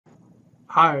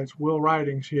Hi, it's Will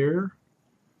Ridings here.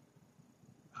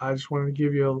 I just wanted to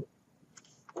give you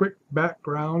a quick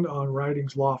background on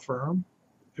Ridings Law Firm.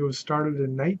 It was started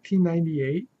in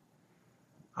 1998.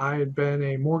 I had been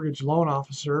a mortgage loan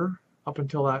officer up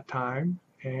until that time,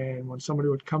 and when somebody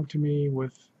would come to me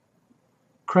with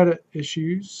credit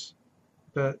issues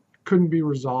that couldn't be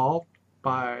resolved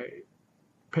by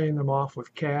paying them off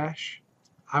with cash,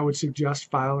 I would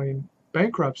suggest filing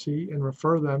bankruptcy and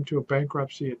refer them to a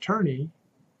bankruptcy attorney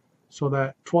so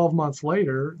that 12 months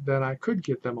later, then I could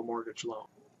get them a mortgage loan.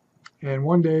 And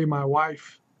one day my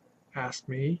wife asked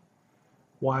me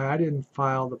why I didn't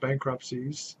file the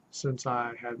bankruptcies since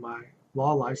I had my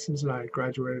law license and I had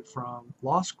graduated from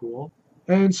law school.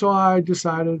 And so I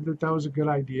decided that that was a good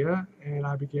idea, and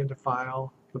I began to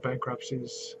file the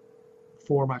bankruptcies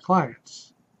for my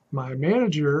clients. My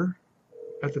manager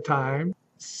at the time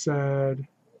said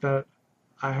that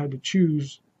I had to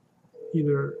choose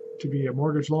either to be a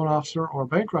mortgage loan officer or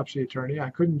bankruptcy attorney. I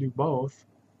couldn't do both.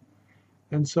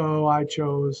 And so I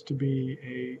chose to be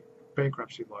a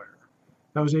bankruptcy lawyer.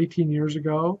 That was 18 years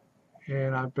ago,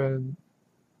 and I've been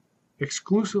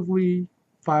exclusively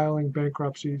filing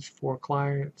bankruptcies for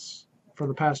clients for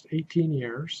the past 18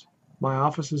 years. My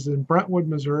office is in Brentwood,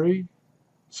 Missouri,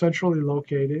 centrally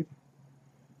located,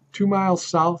 2 miles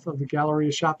south of the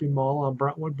Galleria Shopping Mall on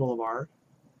Brentwood Boulevard.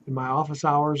 And my office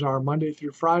hours are Monday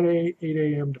through Friday, 8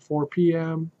 a.m. to 4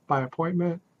 p.m. by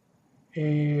appointment.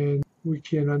 And we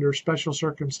can, under special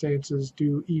circumstances,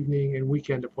 do evening and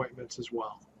weekend appointments as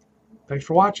well. Thanks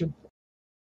for watching.